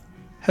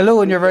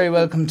Hello, and you're very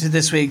welcome to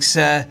this week's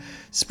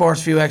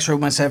Sports View Extra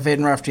with myself,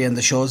 Aidan Rafferty, and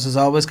the show is, as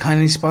always,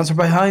 kindly sponsored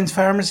by Heinz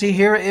Pharmacy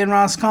here in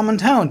Roscommon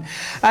Town.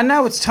 And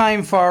now it's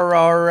time for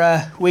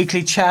our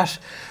weekly chat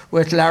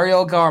with Larry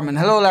O'Gorman.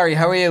 Hello, Larry,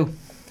 how are you?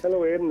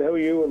 Hello, Aidan, how are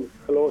you? And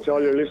hello to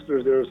all your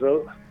listeners there as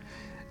well.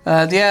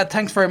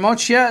 Thanks very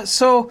much.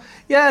 So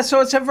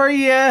it's a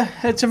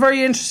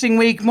very interesting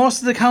week.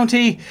 Most of the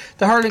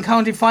hurling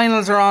county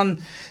finals are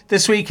on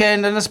this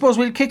weekend, and I suppose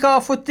we'll kick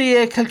off with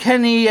the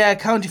Kilkenny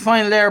county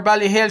final there.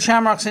 Ballyhale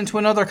Shamrocks into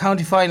another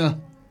county final.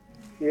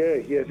 Yeah,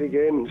 yes,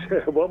 again.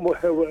 What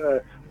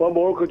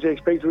more could you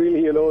expect,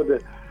 really? You know,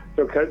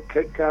 they're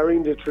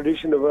carrying the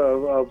tradition of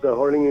the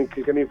hurling in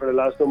Kilkenny for the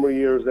last number of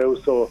years now.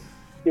 So,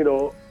 you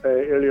know,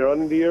 earlier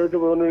on in the year, they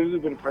were under a little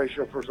bit of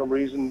pressure for some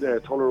reason.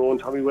 Tuller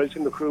and Tommy Welch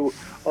and the crew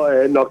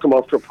knocked them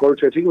off their perch.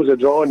 I think it was a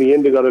draw in the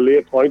end. They got a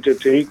late point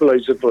to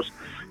equalise it, but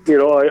you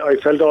know, I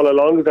felt all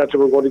along that they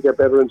were going to get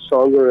better and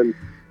stronger, and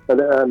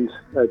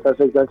that's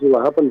exactly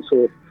what happened.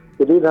 So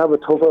we did have a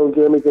tough old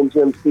game against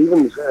James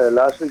Stephens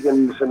last week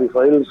in the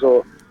semi-final,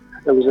 so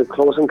it was a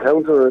close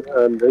encounter,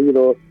 and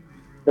it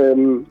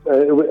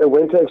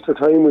went to extra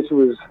time, which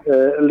was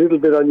a little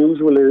bit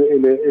unusual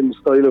in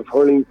style of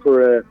hurling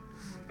for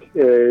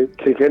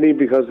Kilkenny,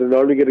 because they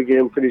normally get a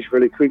game finished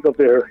really quick up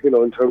there, you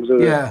know, in terms of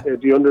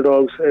the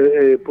underdogs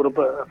put up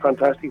a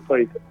fantastic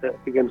fight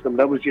against them.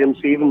 That was James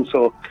Stephens,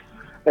 so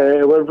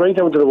it went right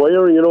down to the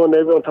wire, you know, and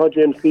everyone thought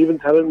James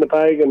Stephens had it in the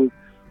bag, and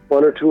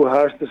one or two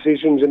harsh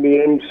decisions in the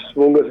end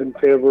swung us in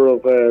favour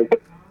of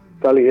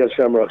Ballyhale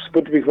Shamrocks.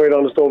 But to be quite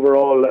honest,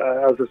 overall,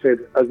 as I said,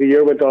 as the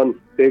year went on,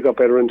 they got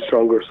better and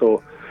stronger.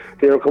 So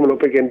they are coming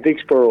up against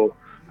Dixborough,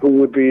 who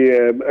would be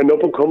an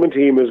up-and-coming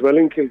team as well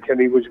in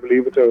Kilkenny, would you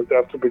believe it?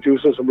 After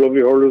producing some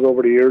lovely hurlers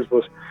over the years.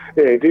 But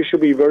this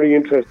should be very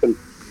interesting.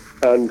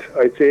 And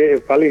I'd say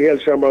if Ballyhale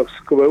Shamrocks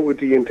go out with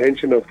the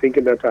intention of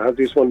thinking that they have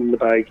this one in the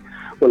bag,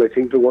 well, I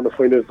think they're going to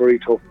find it very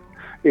tough.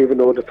 Even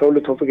though they found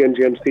it tough against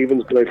James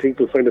Stephens, but I think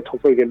they'll find it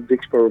tougher against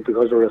Dixborough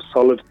because they're a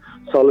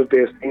solid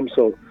base team.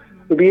 So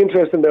it'll be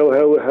interesting now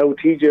how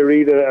TJ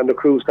Reid and the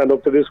crew stand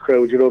up to this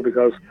crowd, you know,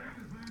 because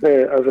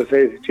as I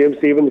say, James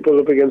Stephens put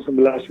up against them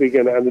last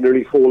weekend and they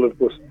nearly folded,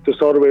 but they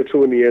saw the way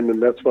through in the end,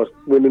 and that's what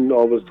winning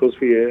always does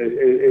for you.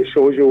 It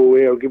shows you a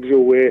way, or gives you a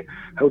way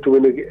how to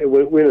win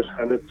it,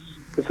 and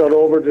it's not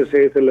over to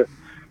say till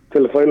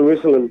the final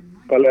whistle, and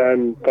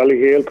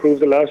Ballyhale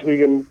proved it last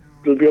week, and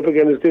they'll be up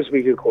again this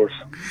week, of course.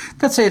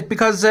 That's it,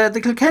 because the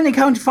Kilkenny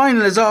county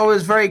final is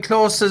always very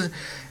close.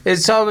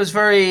 It's always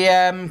very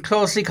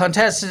closely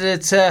contested.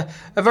 It's a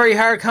very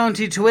hard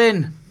county to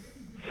win.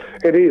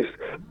 It is.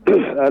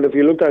 And if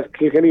you looked at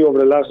Kilkenny over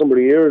the last number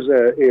of years,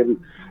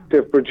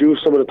 they've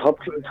produced some of the top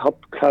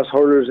class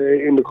hurlers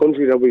in the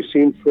country that we've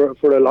seen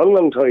for a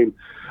long time.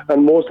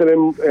 And most of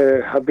them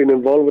have been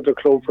involved with the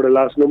club for the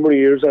last number of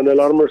years, and a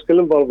lot of them are still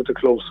involved with the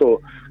club.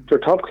 So they're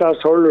top class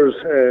hurlers,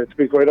 to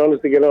be quite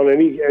honest, to get on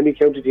any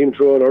county team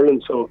throughout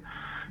Ireland. So,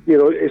 you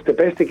know, it's the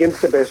best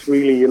against the best,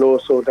 really, you know.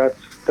 So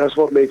that's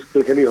what makes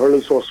Kilkenny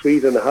hurling so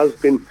sweet, and it has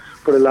been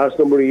for the last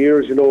number of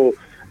years, you know.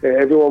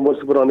 Everyone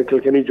wants to put on a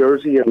Kilkenny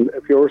jersey, and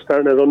if you're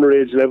starting at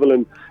underage level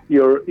and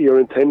your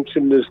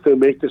intention is to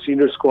make the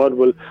senior squad,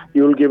 well,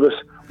 you'll give us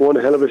one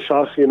hell of a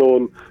shot, you know,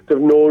 and they've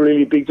no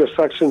really big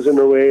distractions in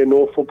their way,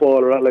 no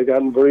football or that like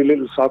that, and very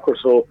little soccer,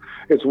 so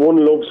it's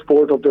one love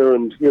sport up there,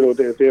 and you know,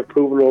 they've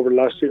proven over the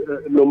last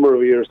number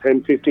of years,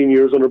 10, 15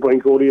 years under Brian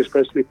Cody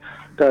especially,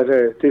 that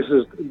this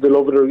is the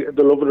love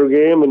of their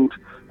game, and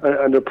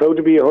they're proud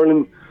to be a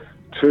hurling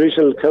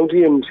traditional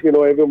county, and you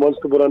know, everyone wants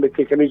to put on the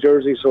Kilkenny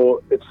jersey,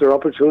 so it's their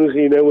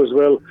opportunity now as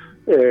well,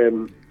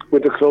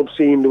 with the club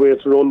scene the way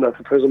it's run at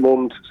the present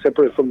moment,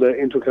 separate from the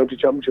inter-county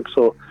championship.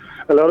 So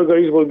a lot of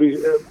guys will be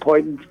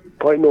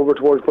pointing over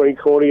towards Brian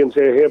Cody and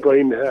say, hey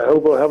Brian, how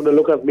about having a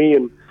look at me?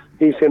 And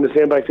he's saying the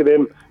same back to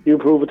them, you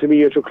prove it to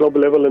me at your club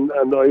level, and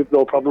I have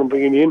no problem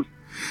bringing you in.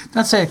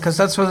 That's it, because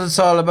that's what it's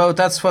all about.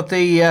 That's what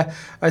the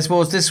I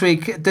suppose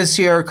this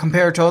year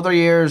compared to other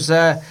years,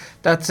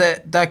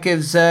 that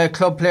gives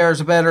club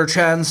players a better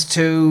chance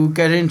to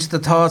get into the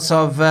thoughts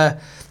of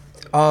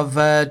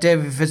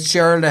David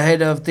Fitzgerald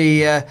ahead of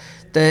the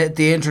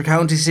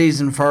inter-county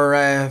season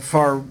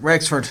for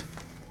Wexford.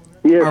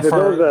 Yes, it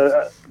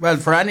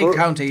does. For any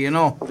county, you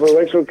know. For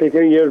Wexford,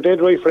 Kilkenny, you're dead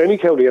right, for any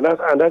county, and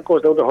that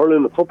goes down to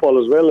hurling and football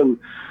as well, and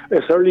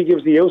it certainly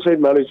gives the outside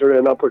manager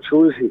an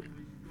opportunity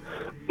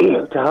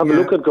to have a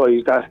look at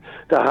guys that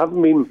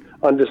haven't been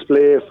on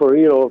display for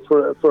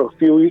a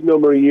few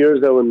number of years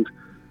now, and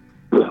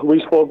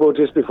we spoke about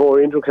this before.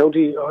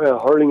 Inter-county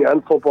hurling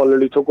and football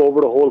really took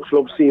over the whole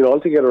club scene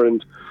altogether,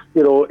 and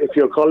you know, if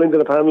you're calling to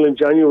the panel in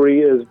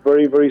January, is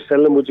very, very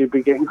seldom would you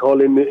be getting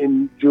called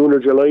in June or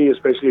July,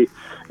 especially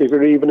if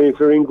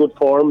you're in good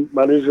form.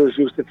 Managers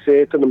used to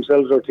say to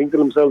themselves or think to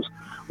themselves,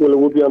 well, it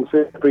would be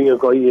unfair to bring a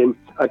guy in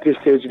at this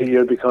stage of the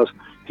year because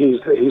he's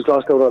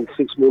lost out on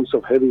 6 months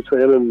of heavy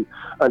training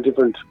and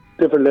different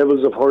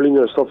levels of hurling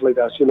or stuff like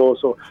that, you know.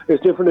 So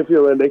it's different if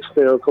you're an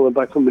ex-player coming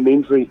back from an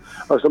injury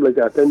or something like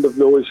that. Then there's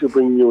no issue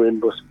bringing you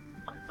in. But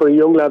for a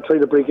young lad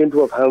trying to break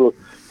into a panel,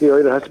 he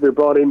either has to be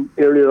brought in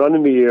earlier on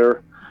in the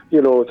year,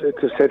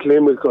 to settle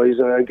in with guys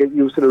and get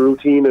used to the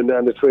routine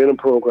and the training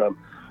program.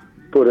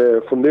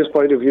 But from this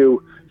point of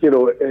view,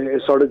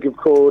 sort of give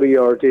Cody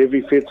or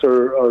Davy Fitz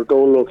or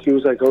Donald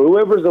Cusack or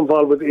whoever's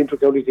involved with the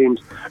inter-county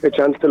teams a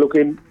chance to look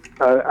in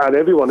at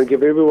everyone and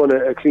give everyone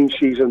a clean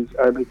sheet and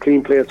a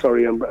clean plate,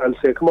 and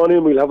say, come on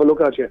in, we'll have a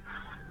look at you.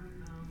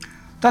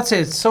 That's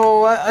it.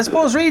 So I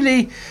suppose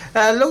really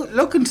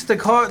looking to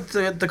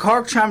the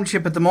Cork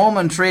Championship at the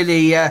moment,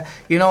 really,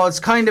 it's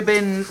kind of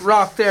been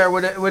rocked there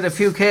with a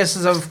few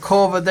cases of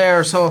COVID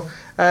there. So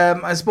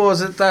I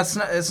suppose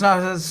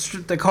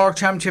the Cork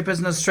Championship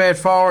isn't as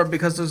straightforward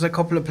because there's a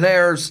couple of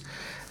players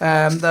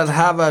that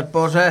have it.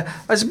 But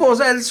I suppose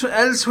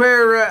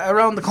elsewhere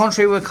around the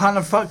country with kind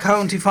of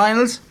county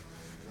finals.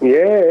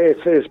 Yeah,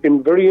 it's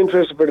been very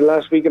interesting for the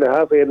last week and a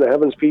half. I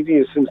haven't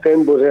speaking since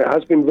then, but it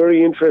has been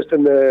very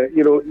interesting.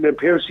 The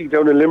Piercy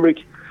down in Limerick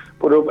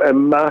put up a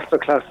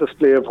masterclass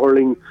display of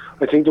hurling.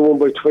 I think they won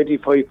by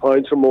 25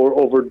 points or more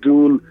over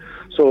Doon.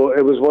 So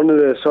it was one of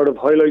the sort of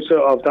highlights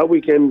of that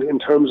weekend in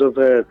terms of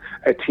a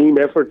team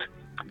effort,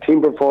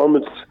 team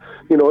performance.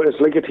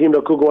 It's like a team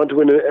that could go on to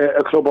win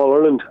a Club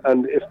All-Ireland.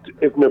 And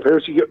if Na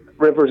Piercy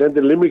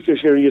represented Limerick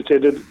this year, you'd say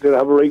they'd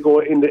have a right go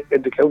in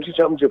the county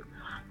championship,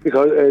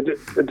 because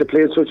they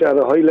played such at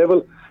a high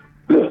level,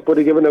 but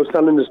they gave an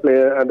outstanding display,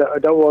 and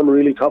that one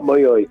really caught my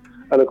eye.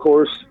 And of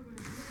course,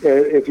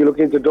 if you look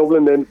into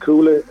Dublin, then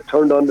Coola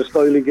turned on the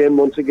style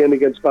once again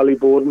against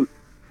Ballyboden.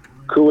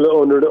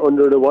 Coola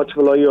under the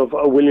watchful eye of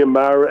William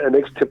Marr, an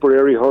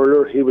ex-Tipperary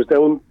hurler. He was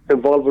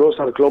involved with us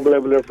on a club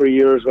level there for a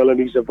year as well, and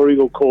he's a very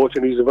good coach,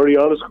 and he's a very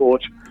honest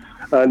coach,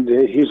 and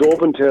he's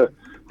open to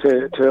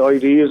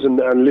ideas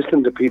and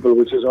listening to people,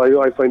 which is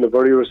I find it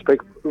very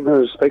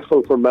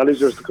respectful for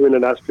managers to come in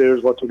and ask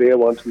players what do they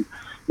want, and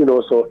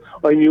so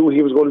I knew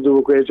he was going to do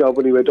a great job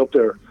when he went up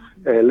there.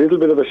 A little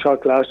bit of a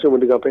shock last year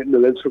when they got beat in the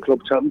Leinster Club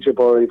Championship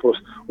already, but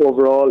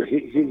overall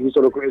he's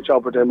done a great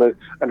job for them, and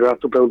they're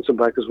after bouncing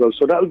back as well.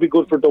 So that'll be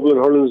good for Dublin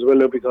hurling as well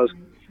now, because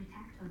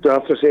they're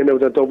after saying now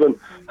that Dublin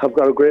have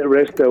got a great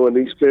rest now, and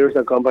these players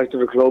that have gone back to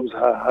their clubs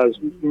has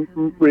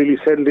really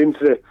settled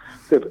into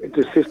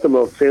the system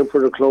of playing for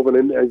the club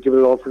and giving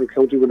it all for the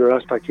county when they're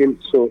asked back in.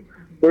 So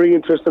very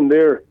interesting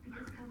there.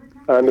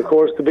 And of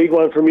course the big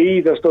one for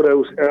me that stood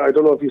out, I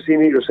don't know if you've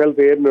seen it yourself,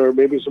 Aidan, or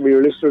maybe some of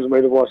your listeners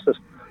might have watched it,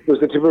 was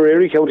the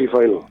Tipperary county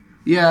final.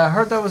 Yeah, I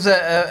heard that was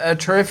a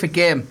terrific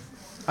game.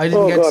 I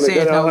didn't get to see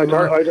it. I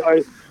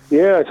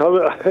thought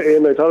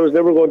it was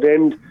never going to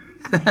end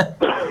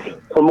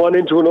from one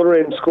end to another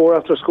end, score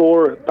after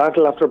score,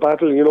 battle after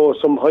battle,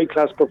 some high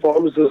class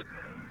performances.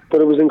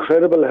 But it was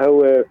incredible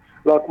how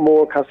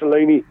Lockmore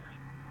Castellini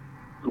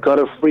got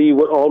a free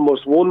with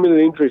almost 1 minute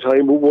injury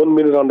time, with 1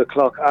 minute on the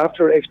clock,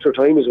 after extra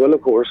time as well,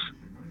 of course.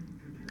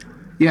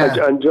 Yeah.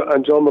 And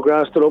John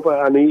McGrath stood up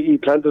and he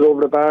planted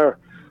over the bar.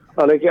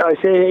 And I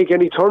say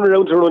again, he turned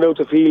around to run out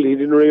the field. He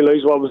didn't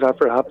realise what was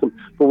after happening.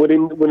 But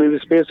within the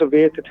space of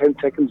 8 to 10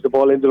 seconds, the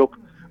ball ended up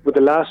with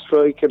the last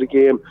strike of the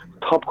game,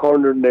 top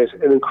corner net.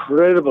 An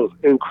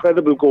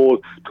incredible goal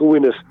to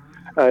win it.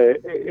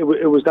 It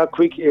was that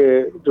quick.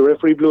 The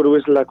referee blew the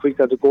whistle that quick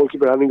that the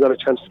goalkeeper hadn't got a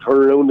chance to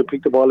turn around and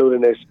pick the ball out of the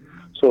net.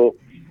 So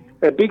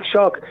a big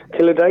shock.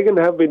 Killadagan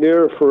have been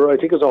there for, I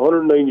think it's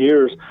 109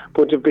 years,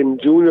 but they've been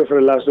junior for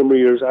the last number of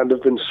years and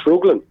they've been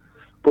struggling.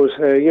 But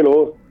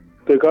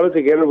they've got it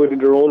together within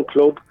their own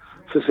club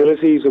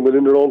facilities and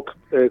within their own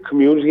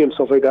community and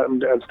stuff like that,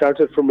 and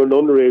started from an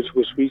underage,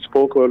 which we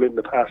spoke about in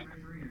the past.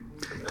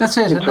 That's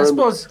it, and I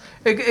suppose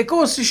it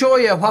goes to show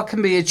you what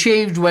can be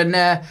achieved when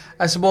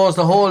I suppose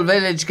the whole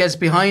village gets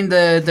behind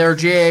their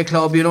GA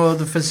club,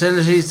 the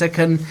facilities that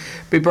can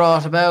be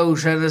brought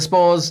about. And I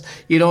suppose,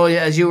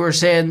 as you were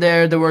saying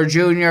there, they were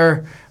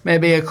junior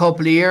maybe a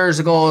couple of years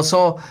ago.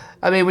 So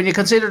I mean, when you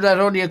consider that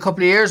only a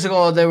couple of years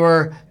ago they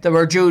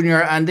were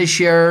junior, and this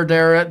year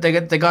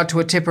they got to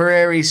a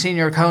Tipperary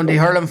senior county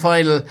hurling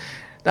final,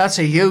 that's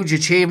a huge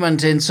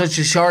achievement in such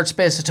a short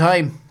space of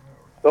time.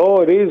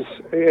 Oh, it is,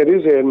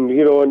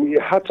 and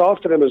hats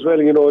off to them as well.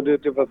 They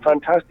have a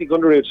fantastic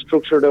underage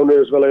structure down there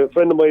as well. A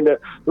friend of mine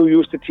who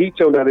used to teach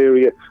down that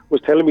area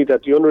was telling me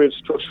that the underage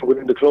structure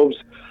within the clubs,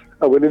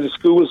 within the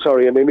schools,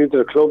 and then into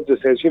the clubs, it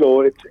says,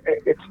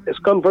 it's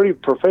gone very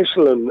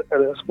professional, and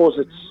I suppose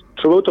it's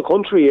throughout the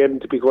country,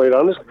 Ed, to be quite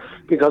honest,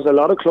 because a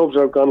lot of clubs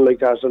are gone like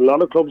that. A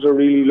lot of clubs are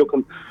really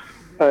looking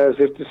as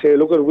if to say,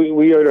 look,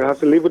 we either have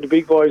to live with the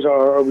big boys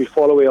or we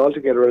fall away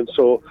altogether. And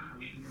so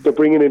they're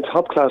bringing in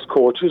top class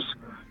coaches.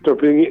 They're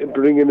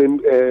bringing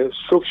in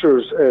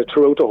structures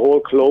throughout the whole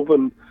club,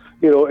 and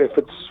if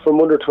it's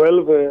from under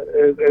 12,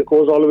 it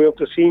goes all the way up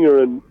to senior,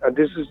 and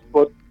this is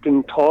what's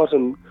been taught,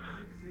 and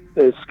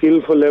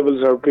skillful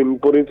levels are being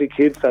put into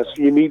kids that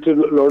you need to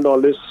learn all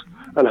this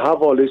and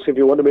have all this if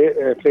you want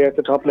to play at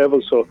the top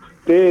level. So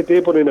they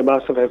put in a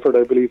massive effort,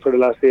 I believe, for the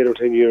last 8 or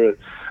 10 years,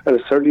 and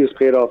it certainly has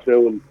paid off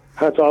now. And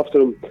hats off to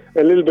them.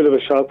 A little bit of a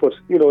shock, but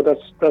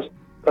that's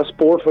that's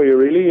sport for you,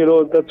 really.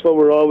 That's what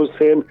we're always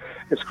saying.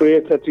 It's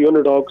great that the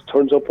underdog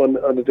turns up on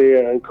the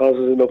day and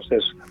causes an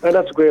upset, and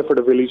that's great for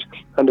the village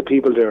and the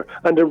people there.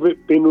 And they're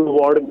being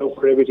rewarded now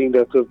for everything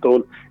that they've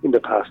done in the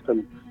past,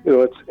 and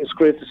it's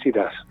great to see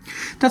that.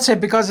 That's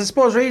it, because I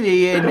suppose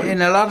really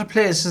in a lot of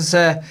places,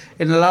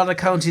 in a lot of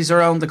counties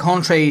around the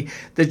country,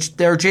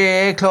 their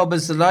GAA club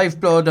is the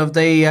lifeblood of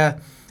the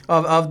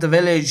of the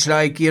village.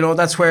 Like,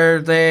 that's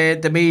where they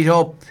meet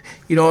up,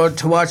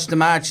 to watch the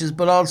matches,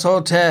 but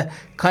also to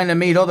kind of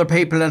meet other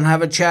people and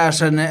have a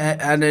chat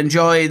and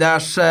enjoy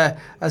that.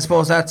 I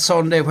suppose that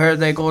Sunday where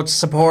they go to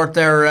support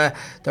their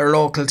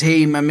local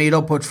team and meet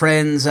up with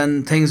friends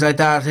and things like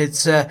that.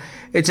 It's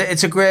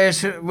a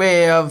great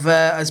way of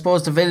I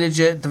suppose the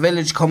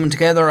village coming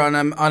together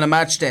on a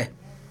match day.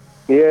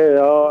 Yeah,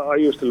 I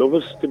used to love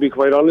it, to be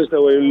quite honest. I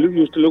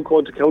used to look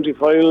forward to county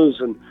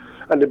finals and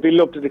the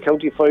build up to the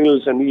county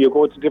finals, and you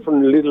go to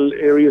different little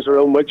areas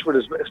around Wexford,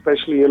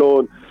 especially,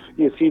 and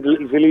you see the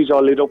little village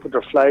all lit up with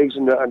their flags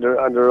and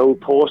their own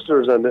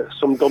posters, and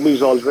some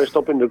dummies all dressed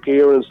up in their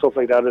gear and stuff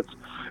like that.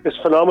 It's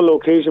a phenomenal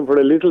occasion for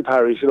a little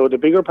parish. The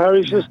bigger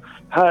parishes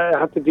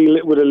have to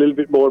deal with a little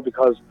bit more,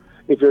 because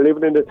if you're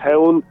living in a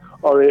town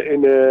or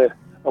in a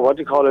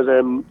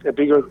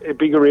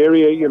bigger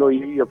area,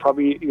 you're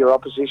probably, your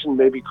opposition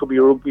maybe could be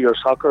rugby or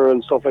soccer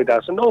and stuff like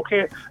that.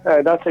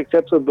 And that's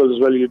acceptable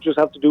as well. You just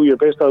have to do your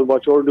best on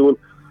what you're doing.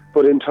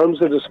 But in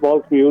terms of the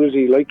small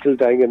community like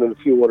Kildangan and a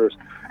few others,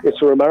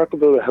 it's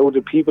remarkable how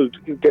the people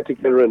get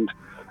together and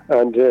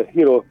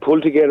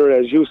pull together,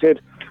 as you said.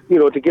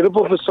 To get up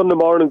on a Sunday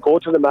morning, go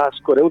to the match,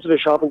 go down to the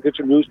shop and get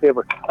your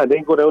newspaper, and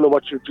then go down and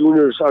watch your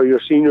juniors or your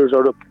seniors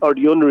or the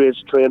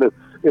underage training.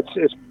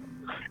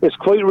 It's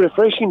quite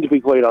refreshing, to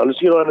be quite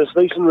honest, and it's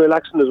nice and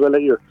relaxing as well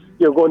that you're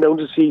going down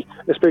to see,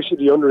 especially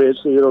the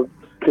underage,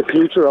 the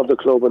future of the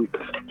club. And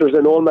there's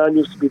an old man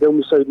used to be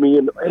down beside me,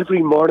 and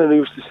every morning I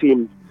used to see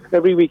him.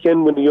 Every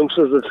weekend when the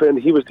youngsters were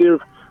training, he was there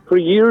for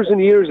years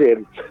and years,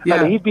 Aidan. Yeah.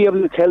 And he'd be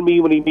able to tell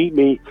me when he'd meet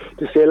me,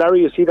 to say,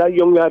 Larry, you see that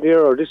young lad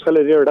there, or this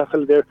fella there, or that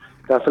fella there,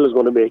 that fella's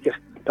going to make it.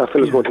 That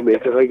fella's going to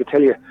make it, I can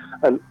tell you.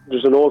 And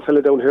there's an old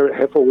fella down here,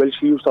 Hefo Welsh,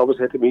 he used to always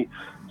say to me,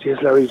 geez,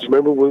 Larry, do you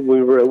remember when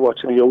we were out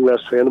watching the young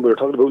lads training, we were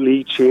talking about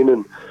Lee Chin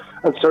and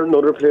certain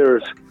other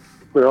players.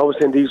 We were always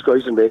saying these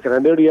guys will make it,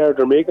 and there they are,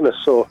 they're making it.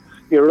 So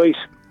you're right,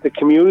 the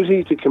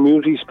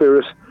community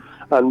spirit,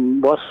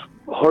 and what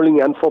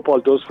hurling and football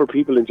does for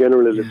people in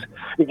general is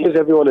it gives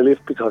everyone a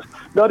lift, because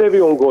not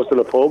everyone goes to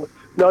the pub,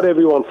 not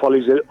everyone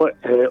follows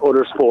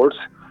other sports,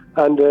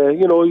 and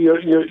you're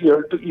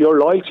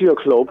loyal to your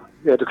club.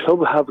 The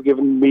club have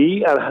given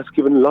me and has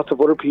given lots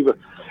of other people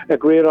a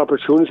great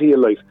opportunity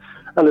in life,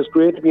 and it's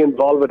great to be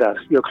involved with that.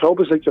 Your club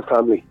is like your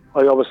family.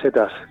 I always said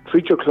that.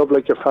 Treat your club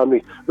like your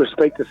family,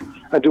 respect it,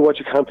 and do what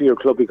you can for your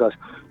club, because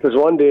there's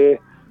one day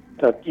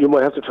that you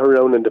might have to turn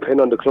around and depend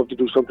on the club to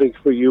do something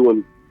for you.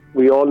 And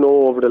we all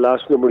know over the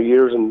last number of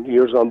years and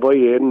years gone by,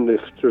 Aidan,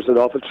 if there's an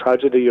awful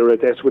tragedy or a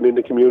death within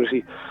the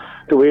community,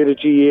 the way the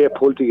GAA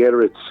pulled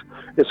together,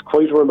 it's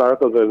quite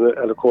remarkable.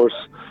 And of course,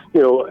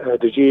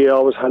 the GAA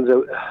always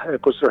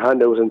puts their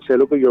hand out and say,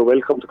 look, you're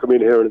welcome to come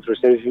in here, and if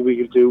there's anything we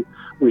can do,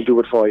 we'll do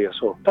it for you.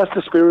 So that's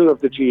the spirit of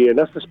the GAA, and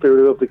that's the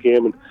spirit of the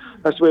game, and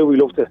that's the way we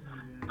love to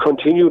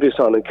continue this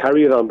on and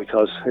carry it on,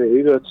 because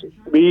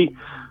me,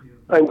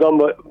 I'm gone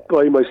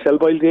by my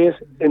cell-bile days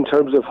in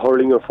terms of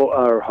hurling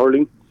or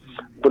hurling.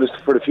 But it's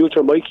for the future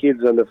of my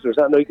kids, and if there's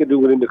anything I can do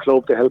within the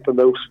club to help them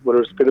out,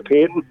 whether it's a bit of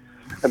painting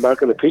and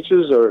marking the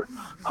pitches or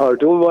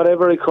doing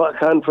whatever I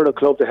can for the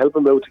club to help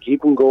them out, to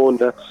keep them going,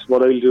 that's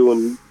what I'll do,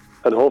 and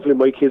hopefully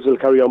my kids will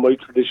carry on my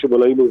tradition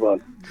when I move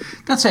on.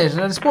 That's it.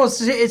 And I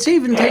suppose it's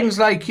even things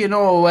like,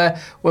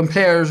 when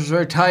players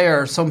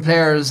retire, some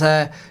players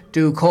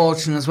do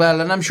coaching as well,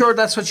 and I'm sure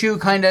that's what you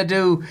kind of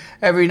do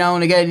every now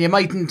and again. You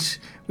mightn't,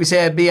 we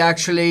say, be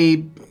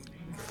actually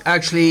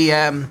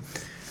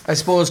I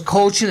suppose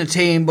coaching a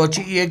team, but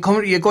you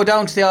go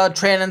down to the odd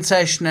training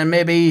session and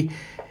maybe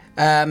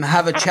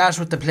have a chat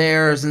with the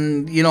players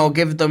and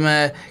give them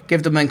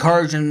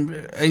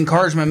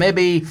encouragement.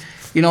 Maybe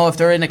if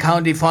they're in a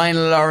county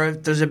final or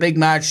if there's a big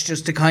match,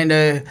 just to kind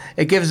of,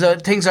 it gives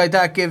things like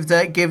that give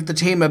the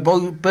team a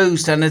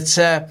boost. And it's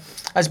I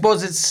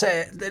suppose it's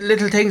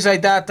little things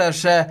like that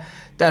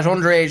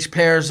underage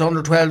players,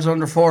 under 12s,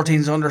 under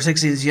 14s, under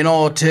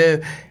 16s,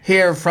 to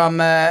hear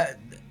from a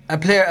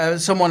player,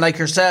 someone like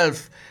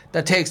yourself,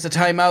 that takes the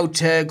time out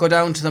to go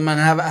down to them and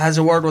has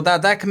a word with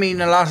that. That can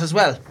mean a lot as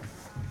well.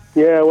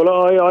 Yeah, well,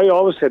 I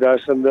always say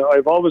that, and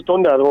I've always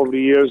done that over the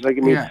years.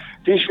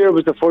 This year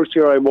was the first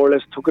year I more or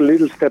less took a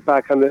little step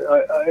back, and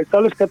I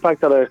felt a step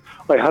back that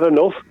I had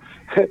enough.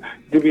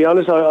 To be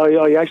honest,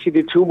 I actually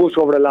did too much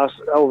over the last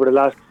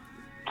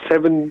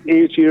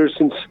 7-8 years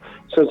since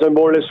I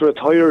more or less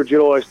retired.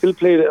 I still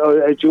played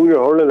a junior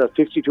hurling at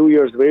 52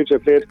 years of age. I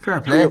played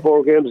 3 or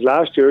 4 games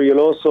last year,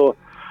 so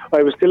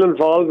I was still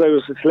involved. I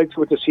was selected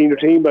with the senior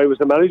team. I was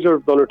the manager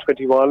of under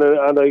 21,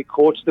 and I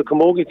coached the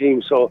Camogie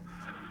team. So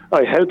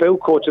I help out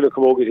coaching the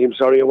Camogie team.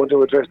 Sorry, I want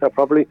to address that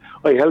properly.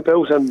 I help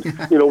out, and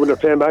when they're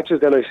playing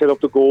matches, then I set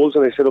up the goals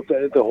and I set up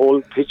the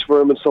whole pitch for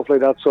them and stuff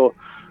like that. So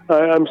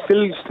I'm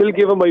still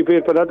giving my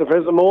bit, but at the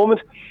present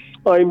moment,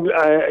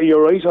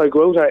 you're right. I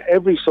go out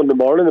every Sunday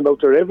morning. I'm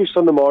out there every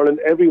Sunday morning,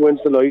 every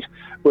Wednesday night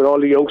with all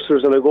the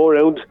youngsters, and I go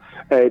around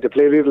to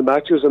play little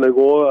matches, and I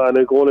go and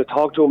I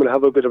talk to them and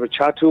have a bit of a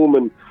chat to them,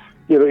 and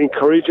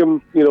encourage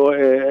them,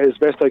 as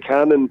best I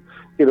can. And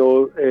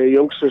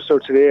youngsters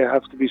today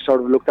have to be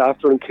sort of looked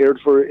after and cared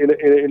for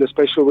in a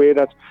special way,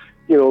 that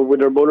when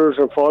their mothers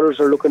or fathers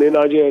are looking in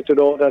on you, to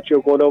know that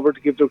you're going over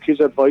to give their kids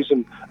advice,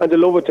 and they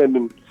love it.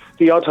 And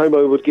the odd time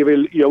I would give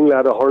a young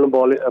lad a hurling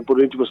ball and put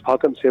it into his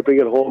pocket and say,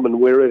 bring it home and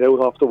wear it out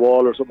off the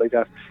wall or something like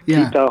that.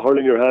 Yeah. Keep that hurling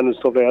in your hand and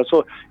stuff like that.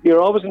 So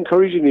you're always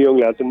encouraging the young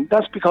lads, and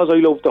that's because I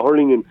love the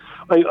hurling, and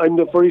I'm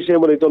the very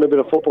same when I've done a bit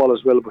of football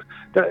as well. But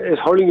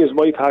hurling is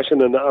my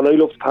passion, and I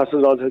love to pass it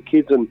on to the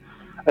kids, and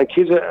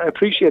kids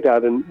appreciate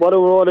that. And what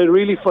I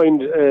really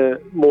find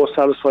most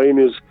satisfying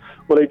is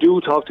when I do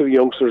talk to the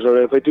youngsters,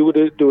 or if I do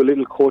a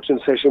little coaching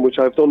session, which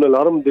I've done a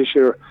lot of them this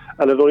year,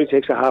 and it only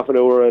takes a half an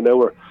hour or an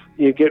hour,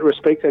 you get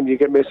respect and you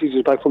get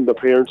messages back from the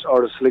parents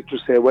or the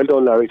selectors say, well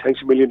done, Larry,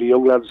 thanks a million. The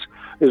young lads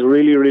is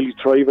really, really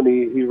thriving.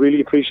 He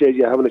really appreciates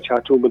you having a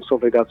chat to him and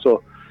stuff like that.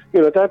 So,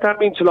 that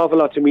means an awful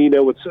lot to me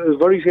now. It's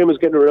very same as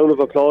getting a round of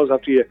applause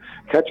after you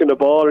catching a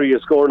ball or you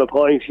scoring a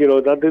point.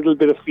 That little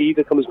bit of feed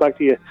that comes back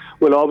to you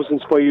will always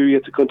inspire you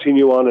to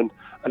continue on, and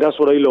that's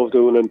what I love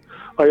doing. And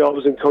I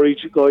always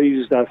encourage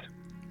guys that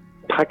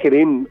pack it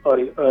in.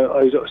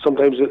 I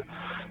sometimes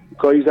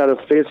guys that have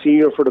played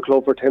senior for the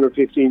club for 10 or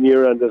 15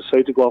 years and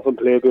decide to go off and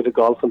play a bit of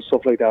golf and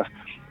stuff like that,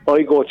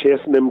 I go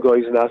chasing them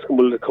guys and ask them,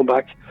 will they come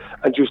back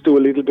and just do a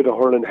little bit of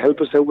hurling,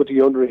 help us out with the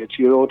underage.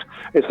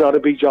 It's not a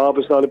big job,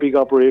 it's not a big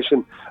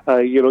operation.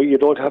 You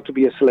don't have to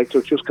be a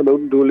selector, just come out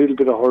and do a little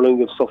bit of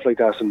hurling and stuff like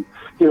that. And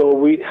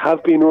we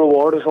have been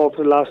rewarded over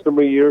the last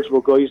number of years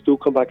where guys do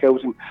come back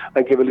out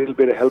and give a little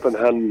bit of helping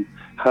hand.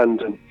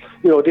 And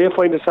they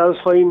find it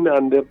satisfying,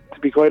 and to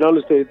be quite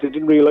honest, they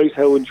didn't realise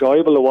how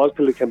enjoyable it was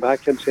till they came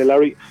back and say,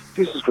 Larry,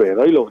 this is great,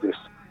 I love this.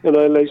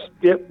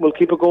 We'll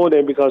keep it going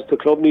then, because the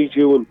club needs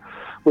you. And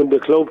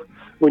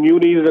when you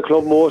needed a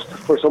club most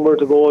for somewhere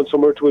to go and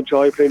somewhere to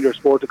enjoy playing your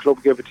sport, the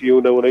club gave it to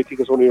you now, and I think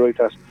it's only right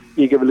that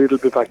you give a little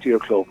bit back to your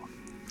club.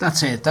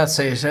 That's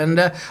it. And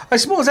I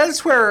suppose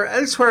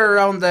elsewhere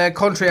around the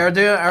country, are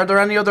there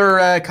any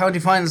other county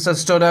finals that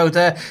stood out?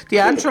 The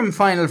Antrim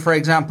final, for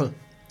example.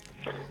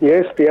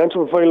 Yes, the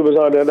Antrim final was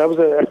on, and that was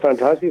a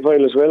fantastic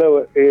final as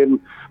well.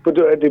 But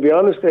to be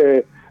honest,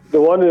 the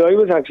one that I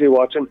was actually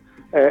watching,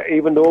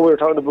 even though we were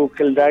talking about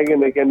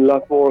Kildagan again,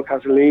 Lockmore,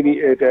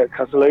 Castleiney,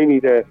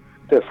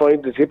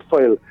 the tip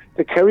final,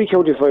 the Kerry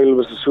County final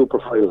was a super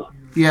final.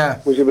 Yeah.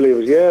 Would you believe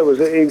it? Yeah, it was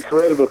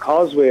incredible.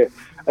 Causeway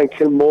and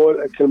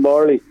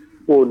Kilmarley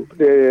won.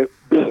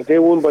 They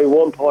won by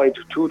 1 point,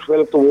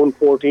 212 to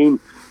 114,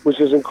 which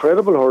is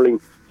incredible hurling.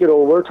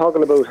 We're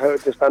talking about how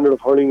the standard of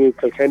hurling in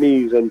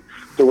Kilkenny's and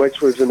the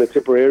Wexfords and the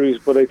Tipperaries,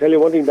 but I tell you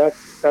one thing, that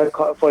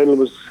final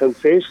was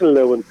sensational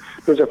now. And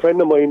there's a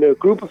friend of mine, a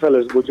group of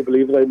fellas, would you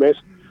believe it, I met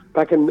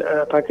back in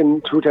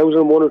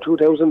 2001 or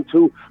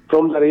 2002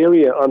 from that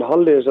area on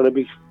holidays, and I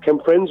became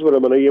friends with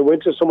them, and I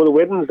went to some of the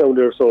weddings down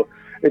there. So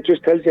it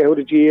just tells you how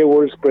the GAA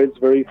world spreads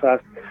very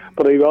fast.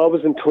 But I'm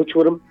always in touch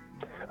with them,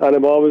 and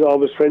I'm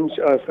always friends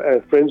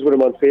with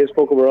him on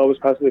Facebook, and we're always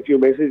passing a few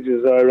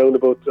messages around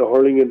about the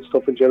hurling and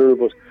stuff in general.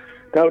 But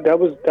that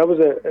was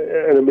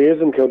an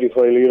amazing county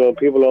final.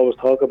 People always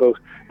talk about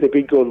the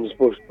big guns,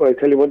 but I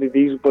tell you what,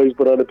 these boys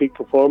put on a big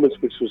performance,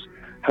 which was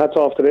hats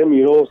off to them.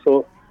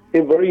 So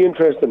very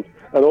interesting.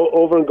 And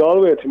over in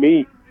Galway, to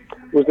me,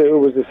 was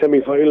the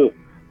semi-final.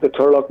 The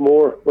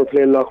Turlockmore were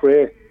playing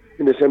Loughrea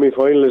in the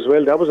semi-final as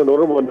well. That was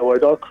another one. Now,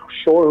 I'm not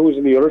sure who was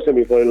in the other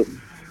semi-final,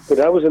 but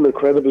that was an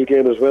incredible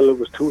game as well. It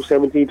was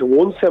 217 to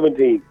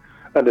 117,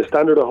 and the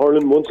standard of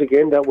hurling once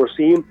again that we're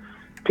seeing.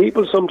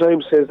 People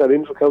sometimes say that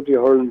inter-county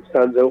hurling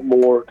stands out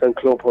more than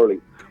club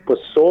hurling, but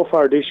so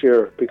far this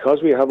year,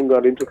 because we haven't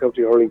got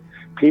inter-county hurling,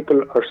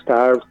 people are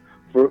starved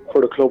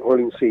for the club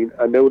hurling scene,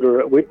 and now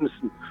they're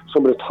witnessing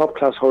some of the top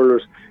class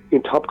hurlers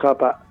in top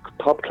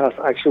class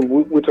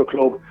action with their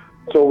club.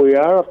 So we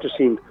are after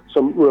seeing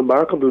some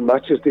remarkable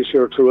matches this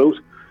year throughout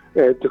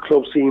the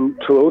club scene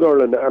throughout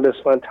Ireland, and it's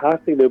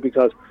fantastic now,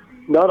 because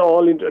not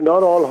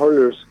all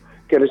hurlers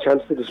get a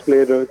chance to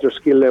display their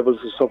skill levels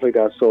and stuff like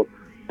that. So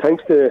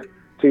thanks to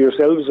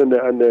yourselves and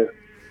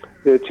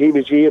the Team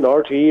of G and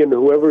RTE and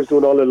whoever's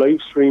doing all the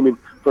live streaming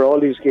for all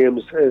these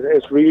games.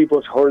 It's really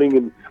put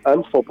hurling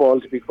and football,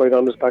 to be quite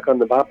honest, back on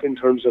the map in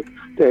terms of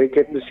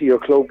getting to see your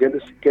club, getting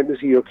to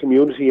see your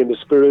community and the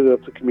spirit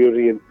of the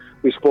community. And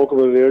we spoke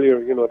about it earlier,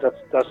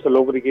 that's the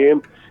love of the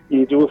game.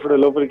 You do it for the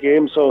love of the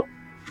game. So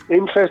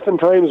interesting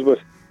times, but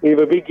we have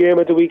a big game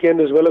at the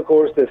weekend as well, of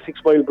course. The 6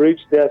 Mile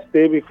Bridge, that's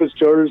Davy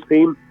Fitzgerald's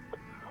team,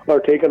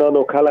 are taking on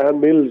O'Callaghan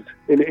Mills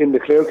in the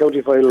Clare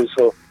County final.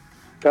 So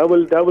that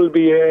will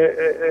be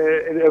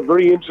a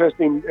very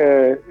interesting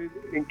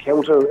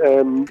encounter,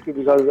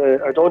 because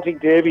I don't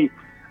think Davy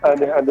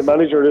and the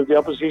manager of the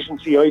opposition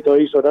see eye to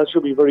eye. So that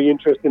should be very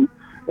interesting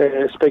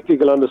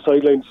spectacle on the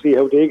sideline to see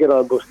how they get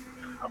on. But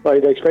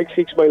I'd expect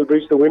 6 Mile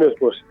Bridge to win it.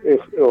 But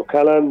if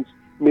Callan's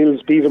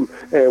Mills beat him,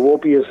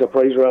 won't be a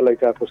surprise or like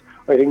that. But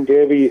I think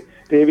Davy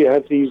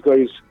had these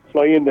guys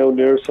flying down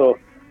there. So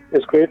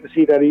it's great to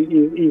see that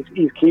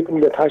he's keeping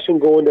the passion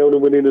going down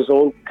and winning his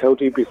own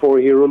county before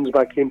he runs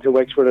back into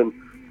Wexford.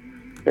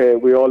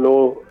 And we all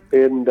know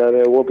then that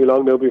it won't be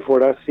long now before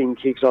that scene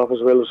kicks off as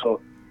well.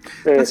 So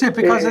that's it,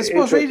 because I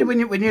suppose really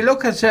when you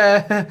look at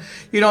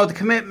the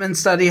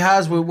commitments that he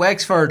has with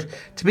Wexford,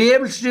 to be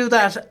able to do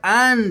that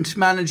and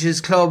manage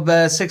his club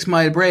 6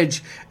 Mile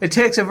Bridge, it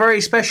takes a very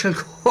special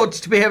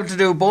coach to be able to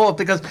do both,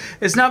 because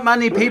it's not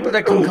many people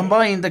that can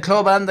combine the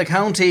club and the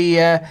county.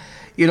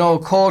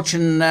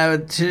 Coaching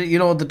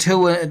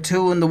the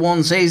two in the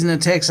one season,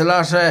 it takes a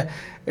lot.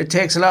 It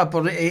takes a lot,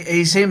 but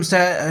he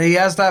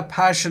has that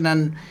passion,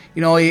 and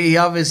he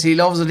obviously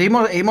loves it.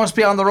 He must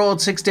be on the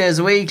road 6 days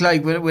a week,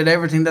 like with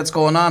everything that's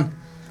going on.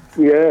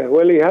 Yeah,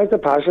 well, he has the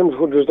passion.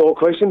 There's no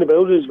question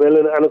about it as well,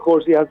 and of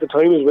course he has the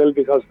time as well,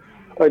 because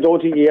I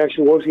don't think he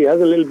actually works. He has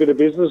a little bit of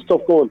business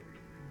stuff going,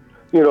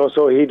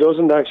 so he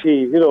doesn't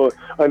actually,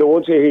 I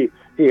don't say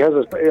he has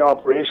his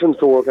operations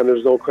to work, and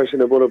there's no question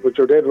about it. But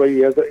you're dead right.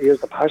 He has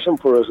the passion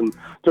for us, and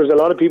there's a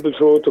lot of people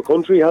throughout the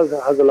country has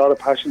a lot of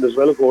passion as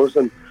well, of course.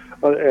 And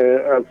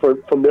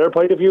from their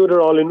point of view,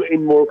 they're all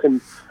in work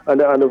and have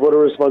other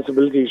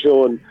responsibilities.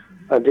 And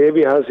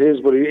Davy has his,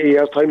 but he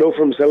has time out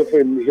for himself.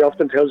 And he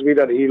often tells me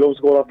that he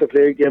loves going off to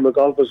play a game of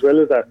golf as well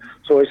as that.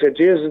 So I said,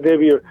 Jesus,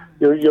 Davy,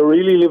 you're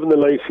really living the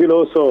life,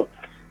 So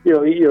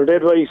you're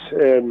dead right.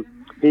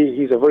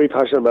 He's a very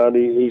passionate man.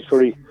 He's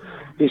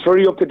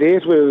very up to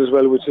date with it as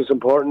well, which is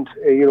important.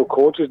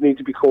 Coaches need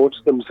to be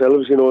coached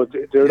themselves.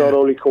 They're not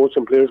only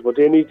coaching players, but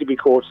they need to be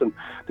coached, and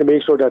to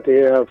make sure that they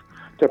have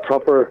the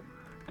proper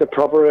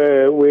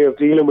way of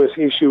dealing with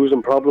issues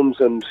and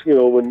problems. And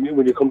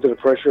when you come to the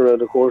pressure,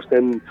 and of course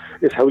then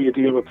it's how you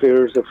deal with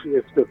players.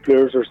 If the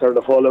players are starting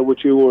to fall out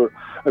with you, or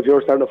if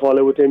you're starting to fall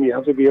out with them, you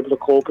have to be able to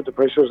cope with the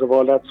pressures of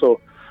all that.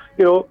 So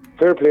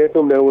fair play to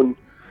them now. And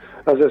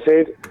as I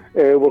said,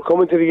 we're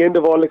coming to the end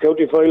of all the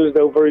county finals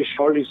now very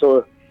shortly,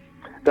 so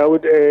that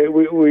would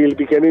we'll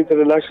be getting into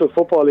the National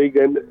Football League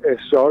then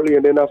shortly,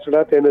 and then after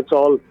that, then it's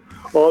all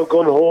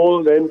gun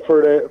hole then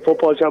for the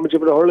Football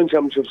Championship and the Hurling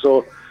Championship.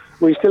 So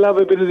we still have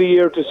a bit of the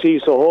year to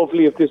see. So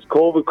hopefully, if this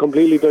COVID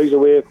completely dies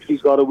away,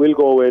 please God, it will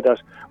go away, that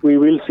we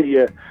will see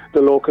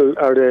the local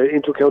or the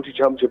inter-county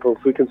championship.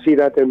 If we can see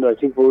that, then I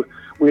think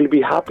we'll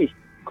be happy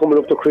coming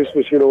up to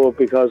Christmas,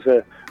 because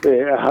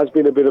it has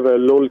been a bit of a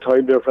lull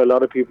time there for a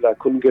lot of people that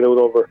couldn't get out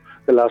over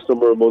the last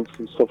number of months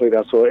and stuff like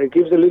that. So it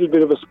gives a little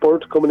bit of a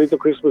spurt coming into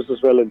Christmas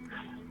as well, and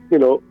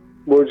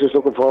we're just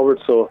looking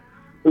forward. So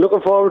we're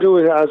looking forward to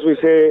it, as we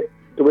say,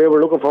 the way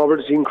we're looking forward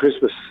to seeing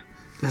Christmas.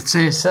 That's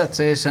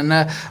it. And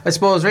I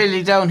suppose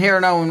really down here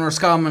now in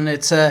Roscommon,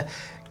 it's a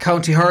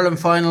county hurling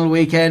final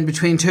weekend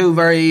between two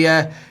very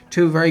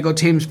good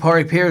teams,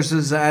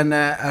 Porry-Pierces and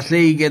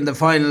Athleague in the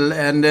final,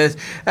 and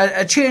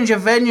a change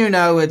of venue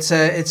now. It's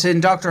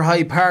in Dr.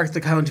 Hyde Park, the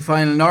county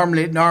final.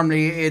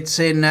 Normally it's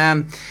in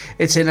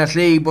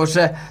Athleague, but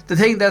the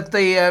thing that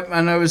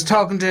and I was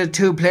talking to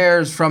two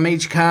players from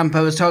each camp.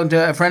 I was talking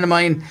to a friend of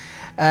mine,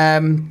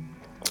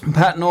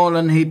 Pat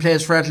Nolan, he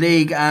plays for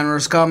Athleague and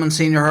Roscommon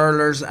Senior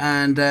Hurlers,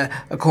 and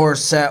of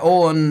course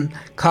Owen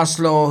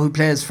Costello, who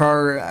plays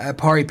for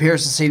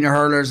Porry-Pierces Senior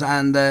Hurlers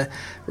and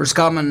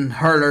Roscommon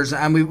Hurlers.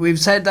 And we've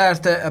said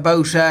that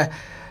about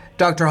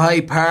Dr.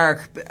 Hyde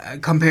Park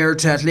compared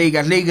to Athleague.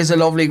 Athleague is a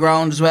lovely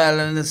ground as well,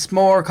 and it's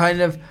more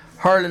kind of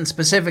hurling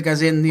specific,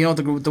 as in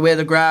the way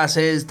the grass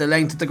is, the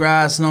length of the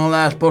grass and all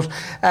that. But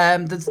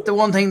the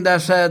one thing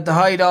that the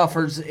Hyde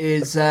offers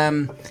is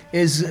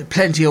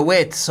plenty of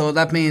width, so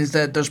that means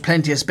that there's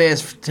plenty of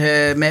space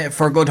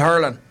for good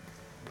hurling.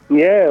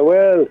 Yeah,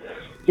 well,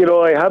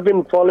 I have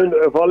been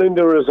following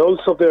the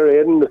results up there,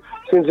 Aidan.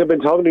 Since I've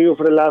been talking to you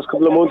for the last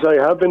couple of months, I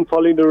have been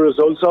following the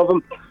results of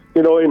them,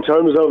 in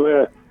terms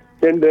of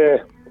getting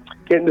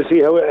to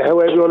see how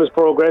everyone is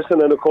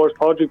progressing. And of course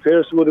Patrick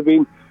Pearson would have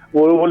been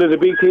one of the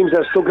big teams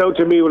that stuck out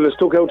to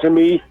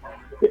me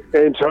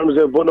in terms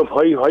of putting up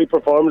high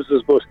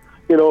performances. But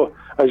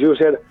as you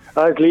said,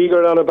 Athleague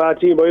are not a bad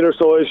team either,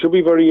 so it should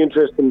be very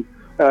interesting.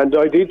 And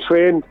I did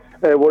train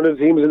one of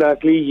the teams in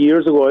Athleague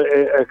years ago,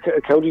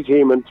 a county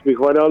team, and to be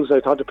quite honest, I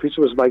thought the pitch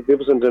was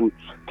magnificent and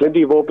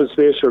plenty of open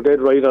space. You're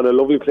dead right, on a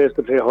lovely place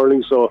to play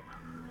hurling. So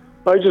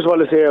I just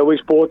want to say I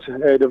wish both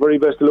the very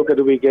best to look at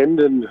the weekend,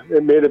 and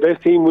may the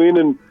best team win.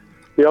 And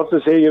we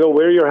often say,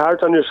 wear your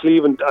heart on your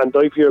sleeve and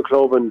die for your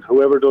club, and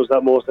whoever does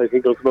that most, I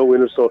think, will come out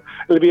winners. So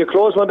it'll be a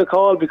close one to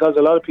call, because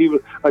a lot of people,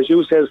 as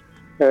you said,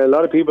 a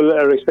lot of people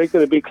are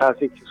expecting a big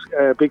classic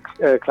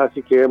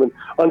game, and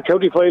on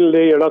county final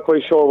day, you're not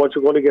quite sure what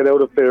you're going to get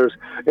out of players.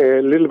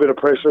 A little bit of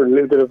pressure and a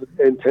little bit of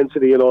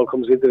intensity and all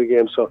comes into the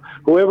game. So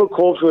whoever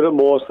copes with it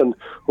most, and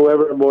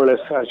whoever more or less,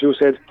 as you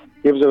said,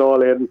 gives it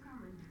all in,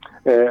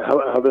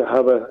 have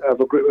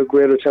a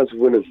greater chance of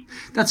winning.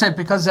 That's it,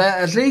 because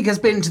Athleague has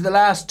been to the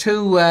last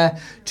two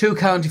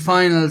county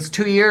finals.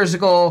 2 years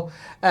ago,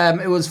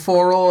 it was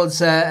Four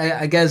Roads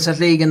against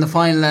Athleague in the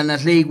final, and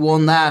Athleague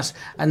won that.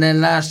 And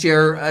then last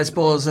year, I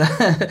suppose,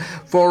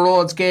 Four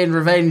Roads gained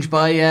revenge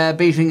by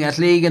beating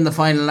Athleague in the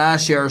final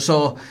last year.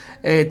 So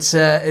it's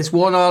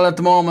 1-1 at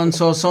the moment.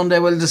 So Sunday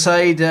will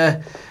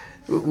decide.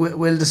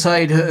 We'll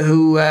decide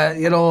who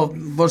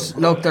But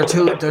look,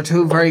 they're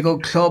two very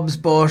good clubs.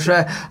 But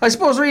I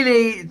suppose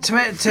really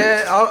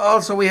to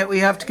also we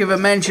have to give a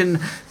mention.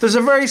 There's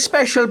a very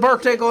special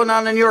birthday going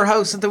on in your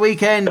house at the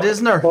weekend,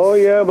 isn't there? Oh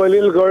yeah, my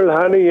little girl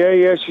Hannah.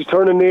 Yeah, she's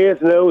turning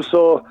 8 now.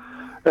 So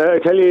I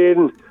tell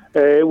you,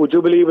 Aidan, would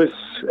you believe it?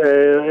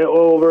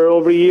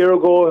 Over a year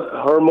ago,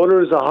 her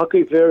mother is a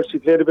hockey player. She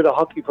played a bit of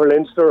hockey for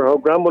Leinster. Her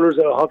grandmother's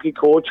a hockey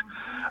coach.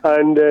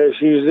 And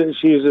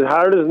she's as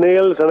hard as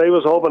nails, and I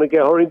was hoping to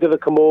get her into the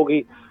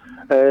camogie,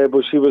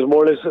 but she was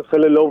more or less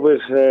fell in love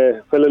with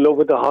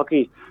the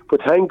hockey.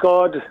 But thank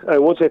God, I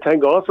won't say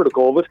thank God for the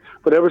COVID,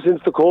 but ever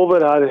since the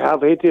COVID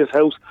have hit this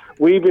house,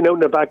 we've been out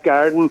in the back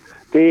garden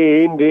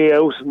day in, day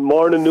out,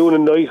 morning, noon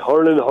and night,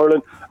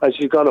 hurling, and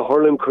she's got a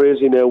hurling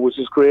crazy now, which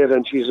is great.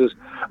 And she's as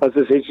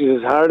I say, she's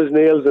as hard as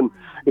nails, and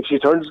if she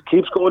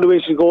keeps going the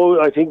way she's going,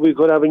 I think we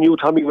could have a new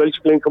Tommy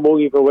Welch playing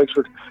camogie for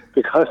Wexford,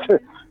 because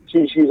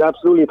she's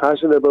absolutely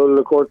passionate about it.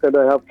 Of course, then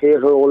I have Kate,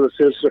 her older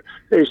sister.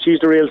 She's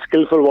the real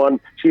skillful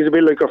one. She's a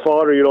bit like her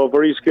father,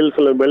 very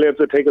skillful and well able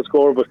to take a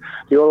score. But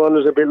the other one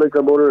is a bit like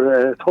her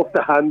mother, tough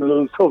to handle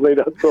and stuff like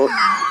that. So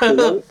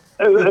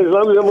as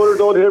long as her mother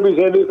don't hear me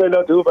saying this, I'm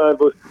not too bad.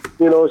 But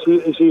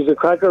she's a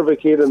cracker of a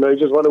kid, and I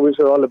just want to wish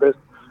her all the best.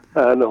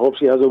 And I hope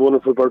she has a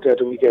wonderful birthday at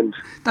the weekend.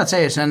 That's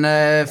it. And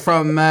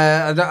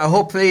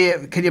hopefully,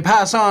 can you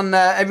pass on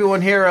everyone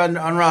here on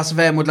Ross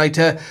FM would like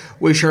to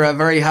wish her a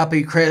very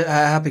happy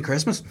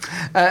Christmas.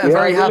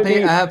 Very happy.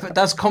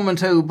 That's coming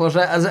too. But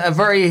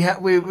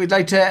we'd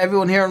like to,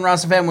 everyone here on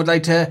Ross FM would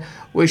like to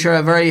wish her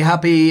a very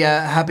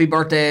happy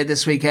birthday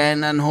this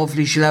weekend, and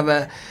hopefully she'll have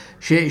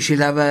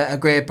a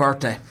great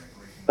birthday.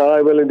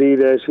 I will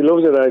indeed. She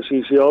loves it.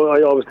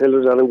 I always tell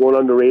her that I'm going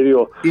on the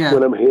radio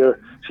when I'm here.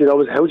 She'd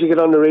always, how'd you get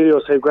on the radio?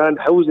 I said, Grant,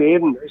 how's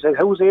Aidan? I said,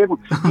 how's Aidan?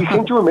 He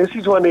sent you a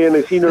message one day, and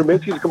I seen her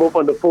message come up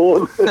on the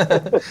phone.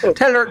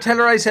 Tell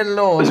her I said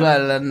hello as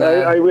well. And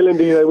I will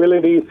indeed.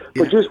 Yeah.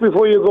 But just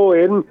before you go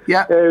in,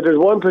 there's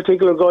one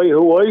particular guy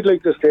who I'd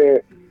like to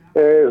say,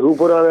 who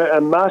put on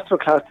a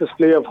masterclass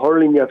display of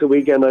hurling at the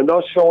weekend. I'm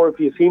not sure if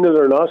you've seen it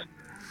or not,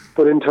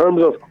 but in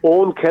terms of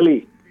Owen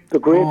Kelly, the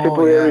great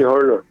Tipperary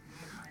hurler,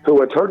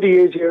 who at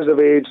 38 years of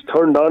age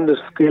turned on the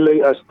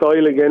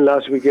style again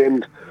last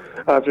weekend,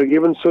 after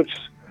giving such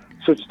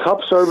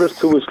top service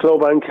to his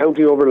club and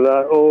county over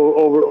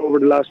the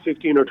last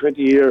 15 or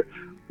 20 years.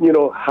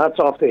 Hats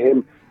off to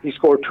him. He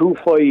scored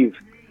 2-5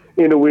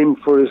 in a win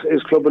for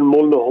his club in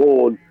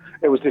Mullinahone.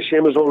 It was the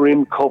Seamus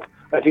O'Rinn Cup.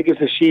 I think it's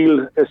the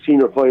Shield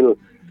senior final.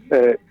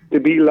 They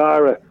beat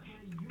Lara.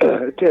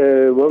 What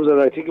was it?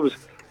 I think it was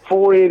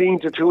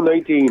 4-18 to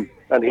 2-19.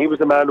 And he was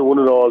the man who won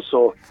it all.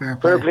 So fair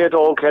play to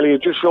Owen Kelly.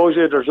 It just shows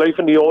you there's life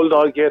in the old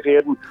dog yet,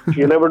 Aidan.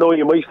 You never know.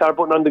 You might start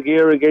putting on the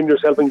gear again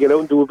yourself and get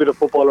out and do a bit of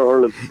football or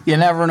hurling. You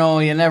never know.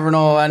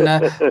 And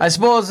I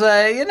suppose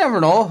you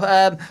never know.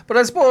 But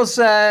I suppose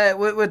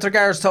with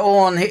regards to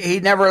Owen,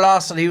 he never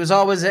lost it. He was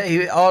always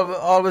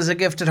a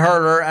gifted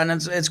hurler, and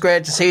it's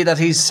great to see that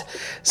he's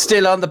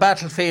still on the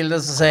battlefield,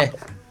 as I say.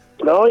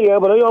 No, yeah,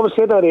 but I always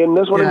say that, Aidan.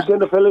 That's what I'm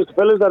saying. The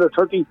fellas that are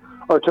 30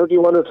 or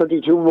 31 or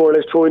 32 more or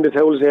less throwing the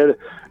towels there.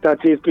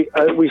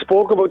 We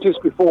spoke about this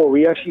before.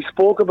 We actually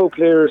spoke about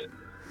players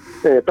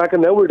back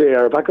in our day,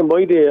 or back in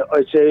my day.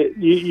 I'd say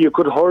you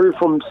could hurl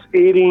from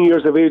 18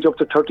 years of age up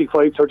to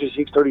 35,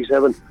 36,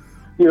 37.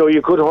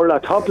 You could hurl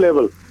at top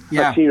level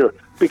at senior.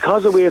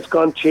 Because of the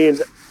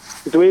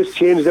way it's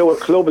changed now at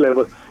club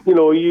level,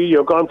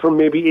 you're gone from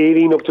maybe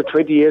 18 up to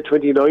 28,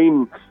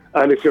 29.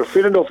 And if you're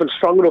fit enough and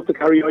strong enough to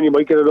carry on, you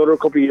might get another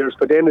couple of years.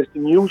 But then it's the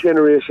new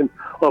generation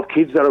of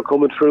kids that are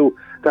coming through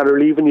that are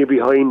leaving you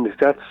behind.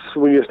 That's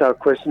when you start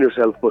questioning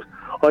yourself. But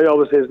I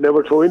always say,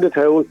 never throw in the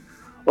towel.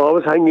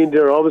 Always hang in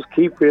there. Always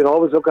keep fit.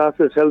 Always look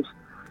after yourselves.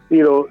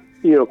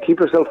 Keep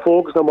yourself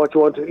focused on what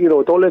you want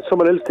to. Don't let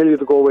someone else tell you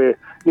to go away.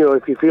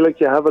 If you feel like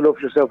you have enough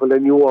yourself, and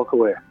then you walk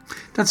away.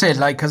 That's it.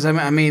 Because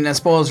I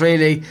suppose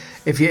really,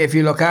 if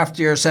you look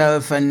after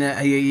yourself and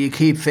you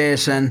keep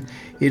fit and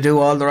you do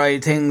all the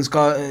right things,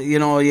 you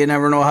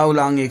never know how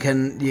long you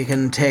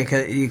can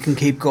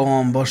keep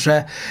going. But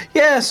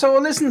so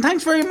listen,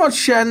 thanks very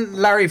much,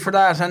 Larry, for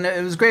that, and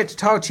it was great to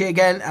talk to you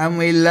again. And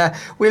we'll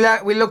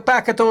look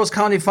back at those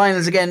county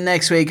finals again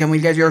next week, and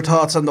we'll get your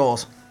thoughts on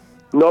those.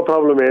 No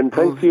problem, man.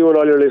 Thanks to you and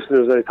all your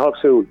listeners. I'll talk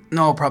soon.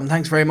 No problem.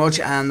 Thanks very much.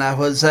 And that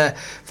was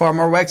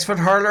former Wexford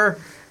hurler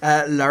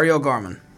Larry O'Gorman.